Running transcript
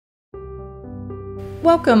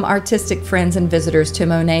Welcome, artistic friends and visitors, to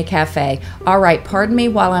Monet Cafe. All right, pardon me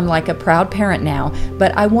while I'm like a proud parent now,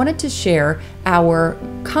 but I wanted to share our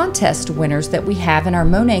contest winners that we have in our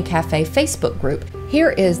Monet Cafe Facebook group. Here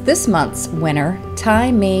is this month's winner, Tai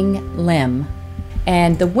Ming Lim.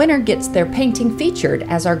 And the winner gets their painting featured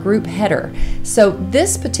as our group header. So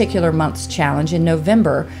this particular month's challenge in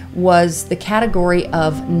November was the category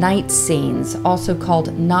of night scenes, also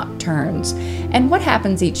called nocturnes. And what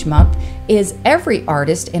happens each month is every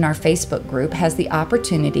artist in our Facebook group has the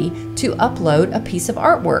opportunity to upload a piece of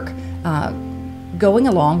artwork going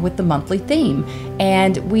along with the monthly theme.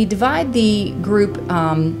 And we divide the group,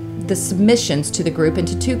 the submissions to the group,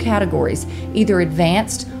 into two categories, either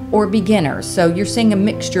advanced or beginner. So you're seeing a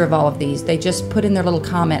mixture of all of these. They just put in their little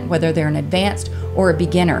comment whether they're an advanced or a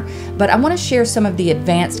beginner. But I want to share some of the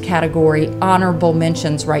advanced category honorable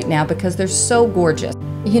mentions right now because they're so gorgeous.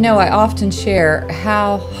 You know, I often share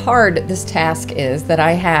how hard this task is that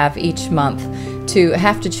I have each month to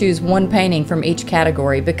have to choose one painting from each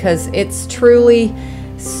category because it's truly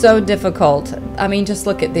so difficult. I mean, just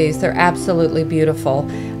look at these. They're absolutely beautiful.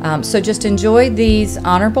 So just enjoy these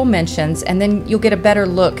honorable mentions, and then you'll get a better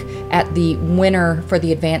look at the winner for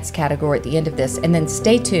the advanced category at the end of this. And then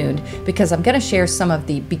stay tuned because I'm going to share some of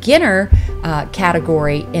the beginner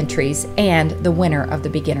category entries and the winner of the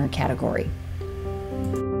beginner category.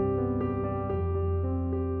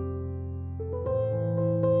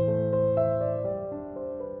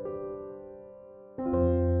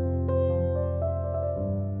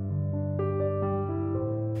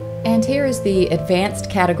 And here is the advanced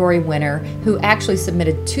category winner who actually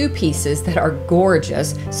submitted two pieces that are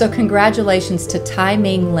gorgeous. So congratulations to Tai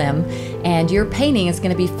Ming Lim, and your painting is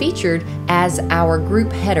going to be featured as our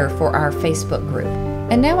group header for our Facebook group.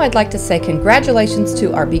 And now I'd like to say congratulations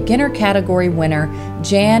to our beginner category winner,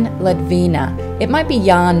 Jan Ledvina. It might be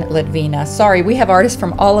Jan Ledvina. Sorry, we have artists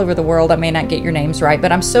from all over the world. I may not get your names right,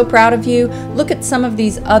 but I'm so proud of you. Look at some of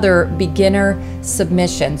these other beginner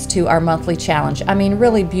submissions to our monthly challenge. I mean,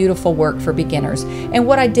 really beautiful work for beginners. And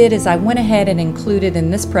what I did is I went ahead and included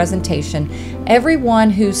in this presentation everyone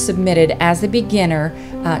who submitted as a beginner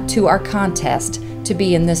to our contest to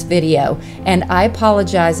be in this video. And I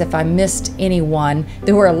apologize if I missed anyone.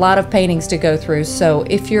 There were a lot of paintings to go through, so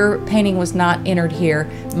if your painting was not entered here,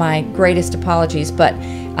 my greatest apologies. But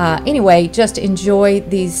anyway, just enjoy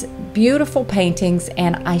these beautiful paintings,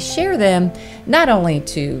 and I share them not only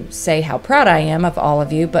to say how proud I am of all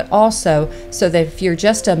of you, but also so that if you're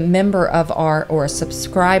just a member of our or a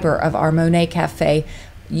subscriber of our Monet Cafe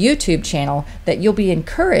YouTube channel, that you'll be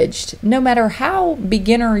encouraged, no matter how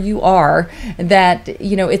beginner you are, that,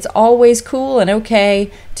 you know, it's always cool and okay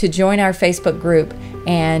to join our Facebook group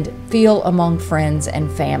and feel among friends and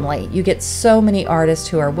family. You get so many artists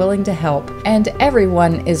who are willing to help, and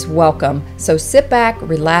everyone is welcome. So sit back,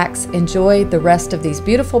 relax, enjoy the rest of these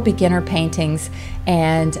beautiful beginner paintings,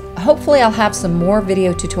 and hopefully I'll have some more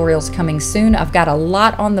video tutorials coming soon. I've got a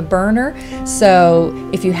lot on the burner, so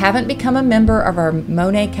if you haven't become a member of our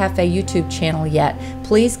Monet Cafe YouTube channel yet,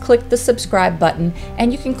 please click the subscribe button,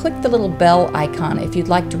 and you can click the little bell icon if you'd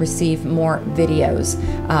like to receive more videos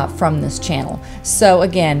from this channel. So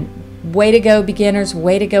again, way to go beginners,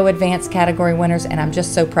 way to go advanced category winners, and I'm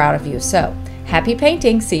just so proud of you. So happy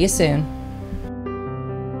painting, see you soon.